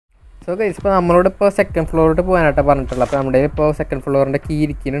So guys ഇപ്പോൾ നമ്മളോട് ഇപ്പോൾ സെക്കൻഡ് ഫ്ലോറിലോട്ട് പോകാനായിട്ടാണ് പറഞ്ഞിട്ടുള്ളത്. അപ്പോൾ നമ്മുടെ ഇപ്പോൾ സെക്കൻഡ് ഫ്ലോറിൻ്റെ കീ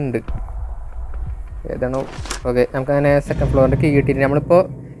ഇരിക്കുന്നുണ്ട്. ഏതാണോ? ഓക്കെ, നമുക്കങ്ങനെ സെക്കൻഡ് ഫ്ലോറിൻ്റെ കീ കിട്ടിയിട്ട് നമ്മളിപ്പോൾ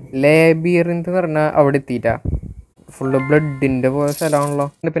ലാബിറിന്ത് എന്ന് പറഞ്ഞാൽ അവിടെ എത്തിയിട്ടാ. ഫുള്ള് ബ്ലഡിൻ്റെ പോലെ സ്ഥലമാണല്ലോ.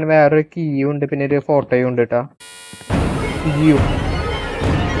 പിന്നെ വേറൊരു കീയും ഉണ്ട്, പിന്നെ ഒരു ഫോട്ടോയും ഉണ്ട് കേട്ടോ. കീയോ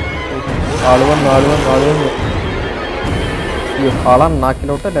ആള് വന്നു. അയ്യോ,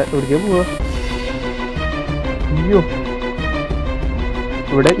 ആളണ്ണാക്കിലോട്ടല്ല, എവിടേക്കാ പോവാ? അയ്യോ,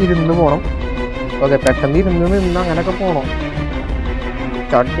 ഇവിടെ ഇരുന്ന് പോണം. ഓക്കെ, പെട്ടെന്ന് ഇരുന്ന് നിന്ന് അങ്ങനെയൊക്കെ പോണം.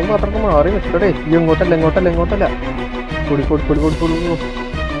 ചട്ടിയും പാത്രമൊക്കെ മാറി നിൽക്കടേ. ഈ ഇങ്ങോട്ടല്ല. പൊടി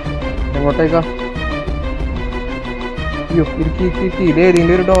എങ്ങോട്ടേക്കാ? അയ്യോ, ഇരിക്കി. ഇത്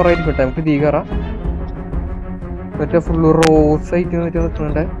ഏതെങ്കിലും ഒരു ഡോറായിരിക്കും കേട്ടോ. നമുക്ക് തീ കയറാം. മറ്റേ ഫുള്ള് റോസ് ആയിട്ട്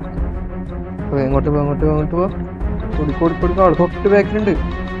നിൽക്കുന്നുണ്ട്. ഓക്കെ, എങ്ങോട്ട് പോവാ? പൊടി ആള് തൊട്ട് ബാക്കിലുണ്ട്.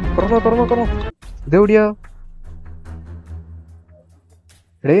 തുറന്നോ. ഇതെവിടെയാ?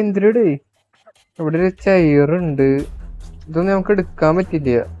 ഇവിടെ എന്തിനടേ? ഇവിടെ ഒരു ചെയറുണ്ട്. ഇതൊന്നും നമുക്ക് എടുക്കാൻ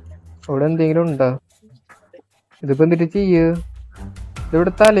പറ്റില്ല. അവിടെ എന്തെങ്കിലും ഉണ്ടോ? ഇതിപ്പോ എന്തിട്ട് ചെയ്യ?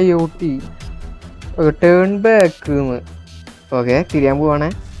 ഇതിവിടെ തലയോട്ടി. Turn back. ഓക്കെ, തിരിയാൻ പോവാണേ.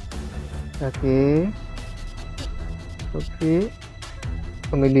 ഓക്കെ,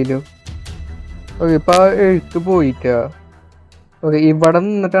 ഒന്നുമില്ലല്ലോ. ഓക്കെ, ഇപ്പൊ എഴുത്ത് പോയിട്ടാ. ഓക്കെ, ഇവിടെ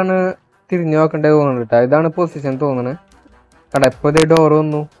നിന്നിട്ടാണ് തിരിഞ്ഞു നോക്കണ്ടേ തോന്നുന്നു കേട്ടോ. ഇതാണ് പൊസിഷൻ തോന്നണേ. കട ഇപ്പൊ ഇതേ ഡോറ്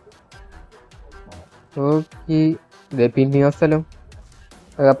വന്നു. ഓക്കെ, ഇതേ പിന്നെയോ സ്ഥലം.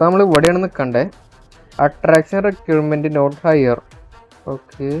 അപ്പൊ നമ്മൾ ഇവിടെയാണ് നിൽക്കണ്ടേ. Attraction requirement not higher.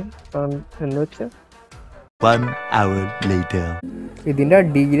 Okay, എന്ന് വെച്ചാ ഇതിന്റെ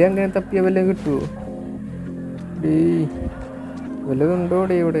അടിയിൽ അങ്ങനെ തപ്പിയ വല്ലതും കിട്ടുമോ? വല്ലതുണ്ടോ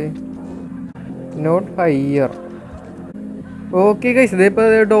ഇവിടെ? Not higher. ഓക്കെ ഗൈസ്, ഇതിപ്പോ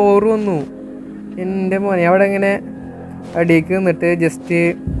ഡോറ് വന്നു. എൻ്റെ മോനെ, അവിടെ ഇങ്ങനെ അടിയിലേക്ക് നിന്നിട്ട് ജസ്റ്റ്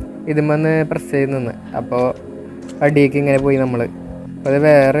ഇതുമെന്ന് പ്രസ് ചെയ്ത് നിന്ന്. അപ്പോൾ അടിയിലേക്ക് ഇങ്ങനെ പോയി നമ്മൾ. അപ്പോൾ അത്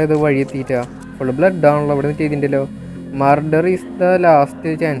വേറെ ഏത് വഴി എത്തിയിട്ടാ. ഫുൾ ബ്ലഡ് ആണല്ലോ. ഇവിടെ നിന്ന് ചെയ്തിട്ടുണ്ടല്ലോ. Murder is the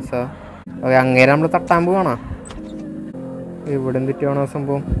last ചാൻസാ. Okay, അങ്ങനെ നമ്മൾ തട്ടാൻ പോവാണോ? ഇവിടെ എന്തിട്ടാണോ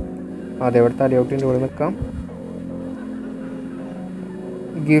സംഭവം? അതെ, ഇവിടെ തലയോട്ടിൻ്റെ ഇവിടെ നിൽക്കാം.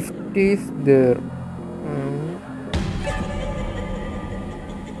 Gift is there.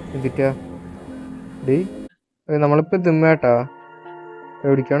 എന്തിട്ടാ ഡേ? നമ്മളിപ്പോൾ ഇതുമ്മേട്ടാ.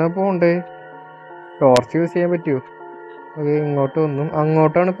 എവിടേക്കാണ് പോകണ്ടേ? ടോർച്ച് യൂസ് ചെയ്യാൻ പറ്റുമോ? ഓക്കെ, ഇങ്ങോട്ട് വന്നു.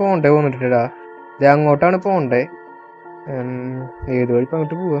 അങ്ങോട്ടാണ് പോകണ്ടേ തോന്നിട്ടാ. ഇത് അങ്ങോട്ടാണ് പോകണ്ടേ. ഏത് വഴി ഇപ്പം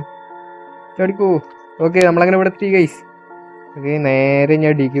അങ്ങോട്ട് പോവാ? ചടിക്കോ. ഓക്കെ, നമ്മളങ്ങനെ ഇവിടെ എത്തി ഗൈസ്. ഓക്കെ, നേരെ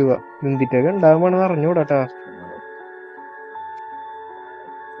ഞാൻ അടിക്ക് പോവാ. എന്തിട്ടൊക്കെ ഉണ്ടാകുമ്പോണെന്ന് അറിഞ്ഞൂടാട്ടാ.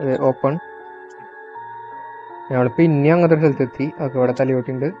 ഓപ്പൺ. ഞങ്ങളിപ്പോൾ ഇനി അങ്ങനത്തെ ഒരു സ്ഥലത്തെത്തി. ഓക്കെ, ഇവിടെ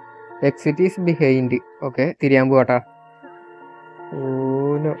തലയോട്ടുണ്ട്. Exit is behind. ഓക്കെ, തിരിയാൻ പോവാട്ടാ.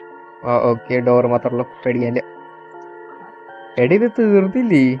 ഓനോ. Okay, door മാത്രമല്ലോ, പേടിക്കാൻ്റെ. എടി, ഇത്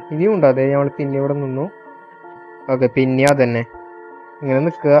തീർത്തില്ലേ? ഇനിയും ഉണ്ടോ? അതെ, ഞങ്ങൾ പിന്നെ ഇവിടെ നിന്നു. ഓക്കെ, പിന്നെ അതന്നെ ഇങ്ങനെ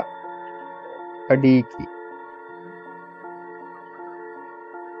നിൽക്കുക. അടിക്ക്.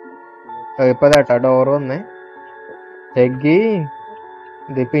 ഇപ്പൊ അതാട്ടാ ഡോറ് വന്നേ. എഗെയിൻ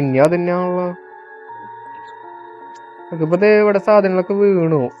ഇത് പിന്നെ അതന്നെയാണല്ലോ. ഇപ്പൊ ഇവിടെ സാധനങ്ങളൊക്കെ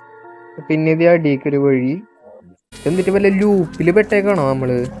വീണു. പിന്നെ ഇത് അടിക്കൊരു വഴി. എന്നിട്ട് വല്ല ലൂപ്പില് പെട്ടേക്കാണോ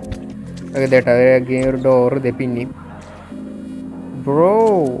നമ്മള്? ഇതേട്ടാ ഒരു ഡോർ. ഇതേ പിന്നെയും. Bro,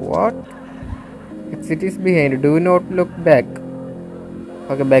 what? Exit is behind. Do not look back.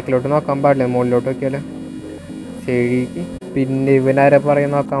 Okay, ബാക്കിലോട്ട് നോക്കാൻ പാടില്ല. മുകളിലോട്ട് നോക്കിയാലോ? ശരിക്ക്. പിന്നെ ഇവനാരെ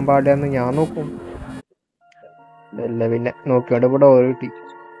പറയാൻ നോക്കാൻ പാടില്ലെന്ന് ഞാൻ നോക്കും. അല്ല, പിന്നെ നോക്കിയോണ്ട് ഇവിടെ ഡോർ കിട്ടി.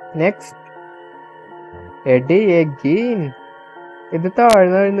 നെക്സ്റ്റ്. എടി എഗെയിൻ. ഇത്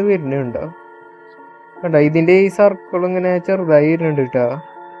താഴ്ന്നു വരുന്നുണ്ടോ? കണ്ടോ, ഇതിന്റെ ഈ സർക്കിൾ ഇങ്ങനെ ചെറുതായി വരുന്നുണ്ട് കേട്ടോ.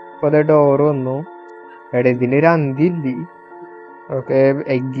 അപ്പൊ അതെ ഡോറ് വന്നു. എടാ, ഇതിന്റെ ഒരു അന്തില്ലേ? Okay,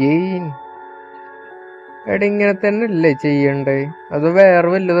 again. എടാ, ഇങ്ങനെ തന്നെ അല്ലേ ചെയ്യണ്ടേ? അത് വേറെ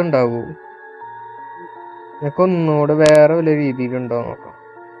വല്ലതുണ്ടാവൂ? എനിക്ക് ഒന്നുകൂടെ വേറെ വല്ല രീതിയിലുണ്ടോ നോക്കാം.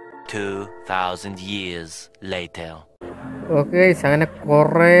 2000 years later. ഓക്കെ, അങ്ങനെ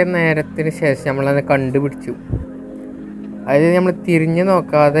കുറേ നേരത്തിന് ശേഷം നമ്മളത് കണ്ടുപിടിച്ചു. അതായത് നമ്മൾ തിരിഞ്ഞു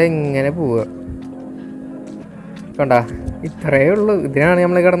നോക്കാതെ ഇങ്ങനെ പോവുക. കണ്ടാ, ഇത്രയേ ഉള്ളൂ. ഇതിനാണ്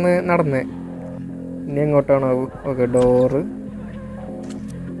നമ്മൾ കിടന്ന് നടന്നത്. ഇനി എങ്ങോട്ടാണോ? Okay, door.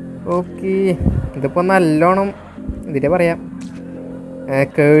 ഓക്കെ, ഇതിപ്പോൾ നല്ലോണം ഇതിൻ്റെ പറയാം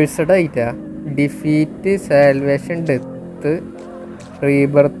കേഴ്സഡ് ആയിട്ടാ. Defeat, salvation, death,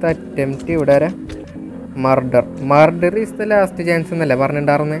 rebirth, attempt. ഇവിടെ വരെ murder is the last chance എന്നല്ലേ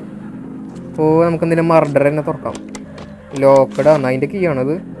പറഞ്ഞിട്ടുണ്ടായിരുന്നേ. അപ്പോൾ നമുക്ക് എന്തെങ്കിലും മർഡർ തന്നെ തുറക്കാം. ലോക്കഡാണ്, അതിൻ്റെ കീ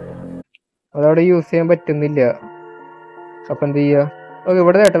ആണത്. അതവിടെ യൂസ് ചെയ്യാൻ പറ്റുന്നില്ല. അപ്പം എന്ത് ചെയ്യുക? ഓക്കെ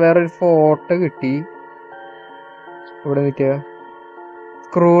ഇവിടെ കേട്ടോ വേറൊരു ഫോട്ടോ കിട്ടി. ഇവിടെ നിൽക്കുക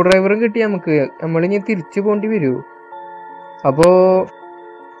സ്ക്രൂ ഡ്രൈവറും കിട്ടി നമുക്ക്. നമ്മളിനി തിരിച്ചു പോണ്ടി വരൂ. അപ്പോ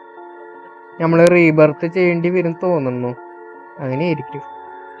നമ്മള് റീബർത്ത് ചെയ്യേണ്ടി വരും തോന്നുന്നു. അങ്ങനെയായിരിക്കും.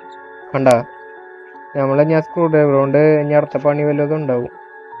 കണ്ട ഞാൻ സ്ക്രൂ ഡ്രൈവർ കൊണ്ട് ഇനി അടുത്ത പണി വല്ലതും ഉണ്ടാവും.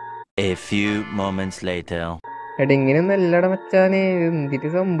 A few moments later. എടാ ഇങ്ങനെയൊന്നും അല്ലട മച്ചാനെ. എന്തിട്ട്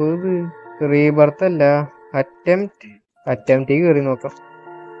സംഭവം ഇത്? റീബർത്ത് അല്ല, അറ്റംപ്റ്റ് കയറി നോക്കാം.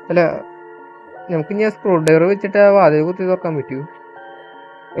 അല്ല നമുക്ക് ഞാൻ സ്ക്രൂ ഡ്രൈവർ വെച്ചിട്ട് ആ വാതിൽ കുത്തി തുറക്കാൻ പറ്റൂ?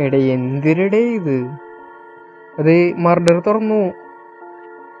 എടാ എന്തിനടേ ഇത്? അത് മർഡർ തുറന്നു.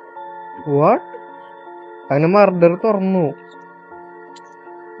 വാട്ട്? അങ്ങനെ മർഡർ തുറന്നു.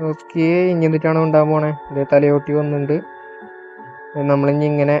 ഓക്കെ ഇനി എന്നിട്ടാണ് ഉണ്ടാകാൻ പോണേ? ഇതേ തലയോട്ടി വന്നിട്ടുണ്ട്. നമ്മളിനി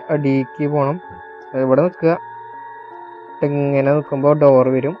ഇങ്ങനെ അടിക്ക് പോണം. ഇവിടെ നിൽക്കുക. ഇങ്ങനെ നിൽക്കുമ്പോൾ ഡോർ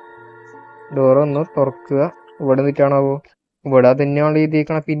വരും. ഡോർ ഒന്ന് തുറക്കുക. ഇവിടെ നിന്നിട്ടാണാവോ? ഇവിടെ തന്നെയാണ്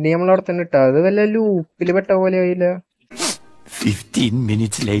എഴുതിയിരിക്കണം. പിന്നെ നമ്മൾ അവിടെ തന്നെ ഇട്ടാ. അത് വല്ല ലൂപ്പിൽ പെട്ട പോലെ ആയില്ല. 15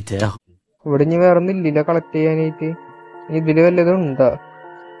 minutes later. ഇവിടെ ഇനി വേറെ ഒന്നും ഇല്ലില്ല കളക്ട് ചെയ്യാനായിട്ട്. ഇനി ഇതില് വല്ലതും ഉണ്ടാ?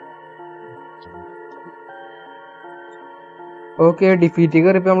 ഓക്കെ ഡിഫീറ്റ്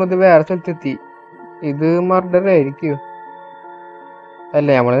കയറിയപ്പോ നമ്മളിത് വേറെ സ്ഥലത്തെത്തി. ഇത് മർഡർ ആയിരിക്കും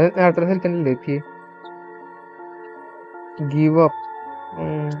അല്ലേ? നമ്മള് നേരത്തെ സ്ഥലത്തല്ലേ എത്തി. ഗീവ്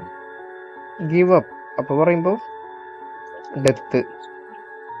അപ്പ് അപ്പൊ പറയുമ്പോ ഡെത്ത്.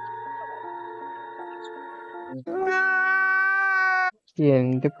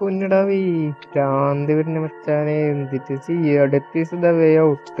 എന്റെ പൊന്നിടാവേ ഭ്രാന്ത് വരുന്ന മച്ചാനെ. എന്തിട്ട് ചെയ്യാ? Death is the way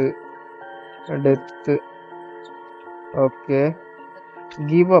out. Death. Okay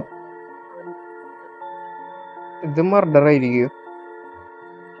give up. ഇത് മർഡർ ആയിരിക്കും.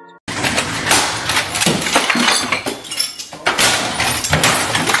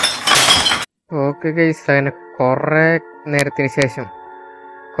 ഓക്കെ ഗൈസ് അങ്ങനെ കൊറേ നേരത്തിന് ശേഷം,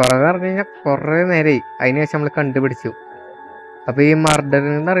 കൊറേ പറഞ്ഞു കഴിഞ്ഞാൽ കൊറേ നേരമായി അതിന് ശേഷം നമ്മൾ കണ്ടുപിടിച്ചു. അപ്പൊ ഈ മർഡർ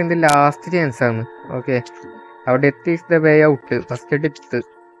എന്ന് പറയുന്നത് ലാസ്റ്റ് ചാൻസ് ആണ്. ഓക്കെ അവിടെ death is the way out. First death.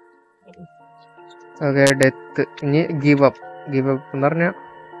 Okay death. ഇനി ഗീവ് അപ്പ് എന്ന് പറഞ്ഞ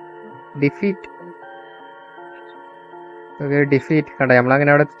ഡിഫീറ്റ്. Okay defeat. കണ്ട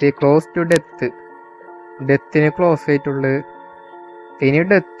നമ്മളങ്ങനെ അവിടെ എത്തി. Close to death. ഡെത്തിന് ക്ലോസ് ആയിട്ടുള്ളത്. ഇനി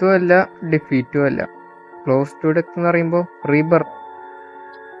ഡെത്തും അല്ല ഡിഫീറ്റും അല്ല. ക്ലോസ് ടു ഡെത്ത് എന്ന് പറയുമ്പോൾ റീബർത്ത്.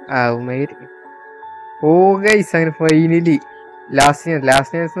 ഓ ഗൈസ് അങ്ങനെ ഫൈനലി ലാസ്റ്റ്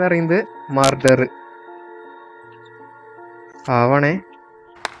ചാൻസ് എന്ന് പറയുന്നത് മർഡർ ആവണേ.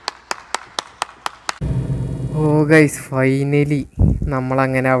 ഓ ഗൈസ് ഫൈനലി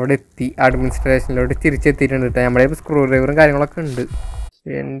നമ്മളങ്ങനെ അവിടെ എത്തി. അഡ്മിനിസ്ട്രേഷനിലോട്ട് തിരിച്ചെത്തിയിട്ടുണ്ട് കേട്ടോ. നമ്മുടെ സ്ക്രൂ ഡ്രൈവറും കാര്യങ്ങളൊക്കെ ഉണ്ട്.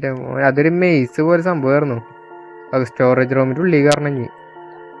 എൻ്റെ അതൊരു മെയ്സ് പോലെ സംഭവമായിരുന്നു. അത് സ്റ്റോറേജ് റൂമിൻ്റെ ഉള്ളിൽ കാരണം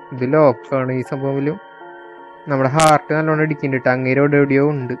ഇത് ലോക്കാണ് ഈ സംഭവത്തിലും. നമ്മുടെ ഹാർട്ട് നല്ലോണം ഇടിക്കുന്നുണ്ട്. അങ്ങേരെ എവിടെയോ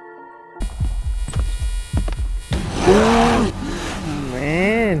ഉണ്ട്.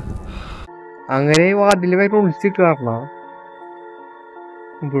 അങ്ങനെ വാതിൽ വരെ ഒളിച്ചിട്ട് കാരണ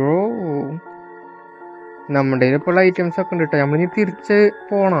ബ്രോ. നമ്മുടെ ഇപ്പോൾ ഐറ്റംസ് ഒക്കെ ഉണ്ട് കേട്ടോ. നമ്മളിനി തിരിച്ച്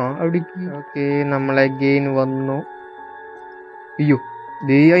പോണോ അവിടേക്ക്? ഓക്കെ നമ്മളെ ഗെയിൻ വന്നു. അയ്യോ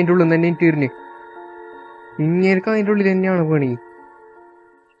ദേ അതിൻ്റെ ഉള്ളിൽ തന്നെ തീർന്ന്. ഇങ്ങേർക്ക് അതിൻ്റെ ഉള്ളിൽ തന്നെയാണ് പണി.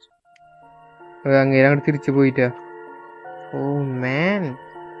 അങ്ങേരെ അങ്ങോട്ട് തിരിച്ചു പോയിട്ടാ. ഓ മാൻ.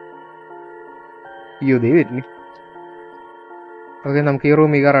 അയ്യോ ദേ വരുന്നു. ഓക്കെ നമുക്ക് ഈ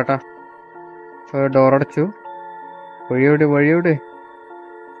റൂമിൽ കയറാട്ടാ. ഡോർ അടച്ചു. വഴിയോട്.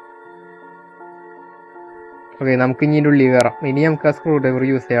 ഓക്കെ നമുക്ക് ഇനി ഉള്ളിൽ കയറാം. ഇനി നമുക്ക് ആ സ്ക്രൂ ഡ്രൈവർ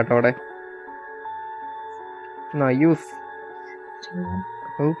യൂസ് ചെയ്യാട്ടോ അവിടെ. യൂസ്.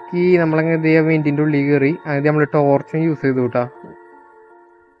 ഓക്കെ നമ്മളങ്ങനെ ഇതേ വീണ്ടിൻ്റെ ഉള്ളിൽ കയറി. അത് നമ്മൾ ടോർച്ചും യൂസ് ചെയ്തു കേട്ടാ.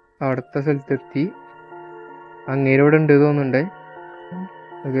 അടുത്ത സ്ഥലത്തെത്തി. അങ്ങേരോടെ ഉണ്ട് തോന്നുന്നുണ്ടേ.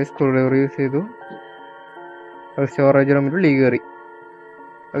 ഓക്കെ സ്ക്രൂ ഡ്രൈവർ യൂസ് ചെയ്തു. സ്റ്റോറേജ് റൂമിൻ്റെ ഉള്ളിൽ കയറി.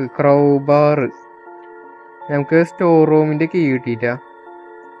 ക്രൗബാർ. നമുക്ക് സ്റ്റോർ റൂമിൻ്റെ കീ കിട്ടിയിട്ടാ.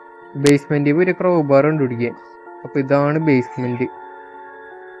 ബേസ്മെൻറ്റിൽ പോയി ക്രൗബാർ കണ്ടുപിടിക്കാൻ. അപ്പോൾ ഇതാണ് ബേസ്മെൻറ്റ്.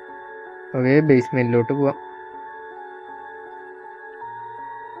 ഓക്കെ ബേസ്മെൻറ്റിലോട്ട് പോവാം.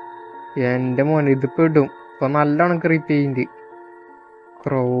 എൻ്റെ മോനെ ഇതിപ്പോൾ ഇടും. ഇപ്പം നല്ലോണം ക്രീപ്പ്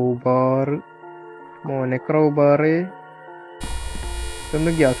ക്രൗബാർ. മോനെ ക്രൗബാറ്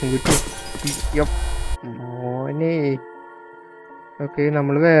ഇതൊന്ന് ഗ്യാസും കിട്ടും മോനെ. ഓക്കെ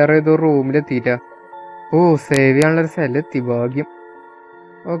നമ്മൾ വേറെ ഏതോ റൂമിലെത്തിയിട്ടാ. ഓ സേവ് ചെയ്യാനുള്ളൊരു സ്ഥലമെത്തി. ഭാഗ്യം.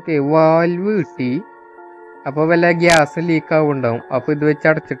 ഓക്കെ വാൽവ് കിട്ടി. അപ്പോൾ വല്ല ഗ്യാസ് ലീക്ക് ആവുണ്ടാവും. അപ്പോൾ ഇത് വെച്ച്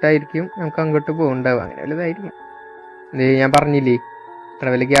അടച്ചിട്ടായിരിക്കും നമുക്ക് അങ്ങോട്ട് പോകുന്നുണ്ടാവും. അങ്ങനെ വല്ലതായിരിക്കും. ഞാൻ പറഞ്ഞില്ലേ ഇത്ര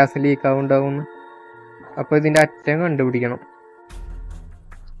വല്ല ഗ്യാസ് ലീക്ക് ആവുണ്ടാവും. അപ്പോൾ ഇതിൻ്റെ അറ്റം കണ്ടുപിടിക്കണം.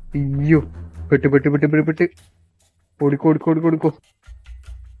 അയ്യോ പെട്ട് ഓടിക്കോ.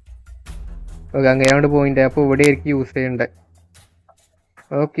 ഓക്കെ അങ്ങനെയാണ് പോയിന്റ്. അപ്പോൾ ഇവിടെ ആയിരിക്കും യൂസ് ചെയ്യണ്ടേ.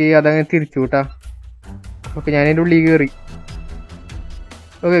 ഓക്കെ അതങ്ങനെ തിരിച്ചു കൂട്ടാ. ഓക്കെ ഞാനതിൻ്റെ ഉള്ളിൽ കയറി.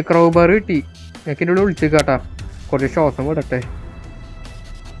 ഓക്കെ ക്രൗബാർ കിട്ടി. എനിക്ക് എൻ്റെ ഉള്ളിൽ വിളിച്ചേക്കാട്ടാ, കുറച്ച് ശ്വാസം വിടട്ടെ.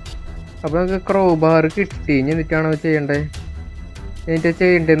 അപ്പോൾ നമുക്ക് ക്രൗബാർ കിട്ടി. ഇനി എന്നിട്ടാണോ ചെയ്യണ്ടേ? എന്നിട്ട്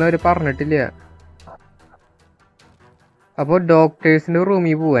ചെയ്യണ്ടേന്ന് അവർ പറഞ്ഞിട്ടില്ല. അപ്പോൾ ഡോക്ടേഴ്സിൻ്റെ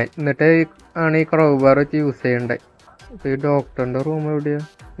റൂമിൽ പോവാൻ, എന്നിട്ട് ആണ് ഈ ക്രൗബാർ വെച്ച് യൂസ് ചെയ്യണ്ടേ. അപ്പോൾ ഈ ഡോക്ടറിൻ്റെ റൂം എവിടെയാണ്?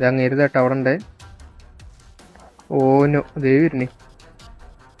 ഇത് അങ്ങേര് തട്ട അവിടെ ഉണ്ട്. ഓനോ അതേ വരുന്നേ.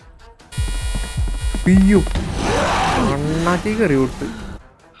 പിയ്യോ അണ്ണാക്കി കയറി കൊടുത്ത്.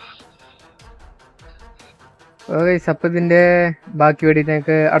 ഓക്കെ അപ്പോൾ ഇതിൻ്റെ ബാക്കി വേണ്ടിയിട്ട്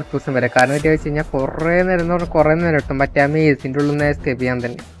ഞങ്ങൾക്ക് അടുത്ത ദിവസം വരാം. കാരണം എന്താ വെച്ച് കഴിഞ്ഞാൽ കുറേ നേരം എന്ന് പറഞ്ഞാൽ കുറേ നേരം കിട്ടും മറ്റേ ആ മേസിൻ്റെ ഉള്ളിൽ നിന്ന് എസ്കേപ്പ് ചെയ്യാൻ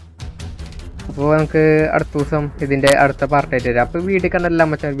തന്നെ. അപ്പോൾ നമുക്ക് അടുത്ത ദിവസം ഇതിൻ്റെ അടുത്ത പാർട്ടായിട്ട് വരാം. അപ്പോൾ വീഡിയോ കണ്ടെല്ലാം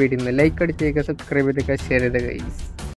മച്ചാൽ വീഡിയോ ലൈക്ക് അടിച്ചേക്കുക, സബ്സ്ക്രൈബ് ചെയ്തേക്കുക, ഷെയർ ചെയ്തേക്കുക.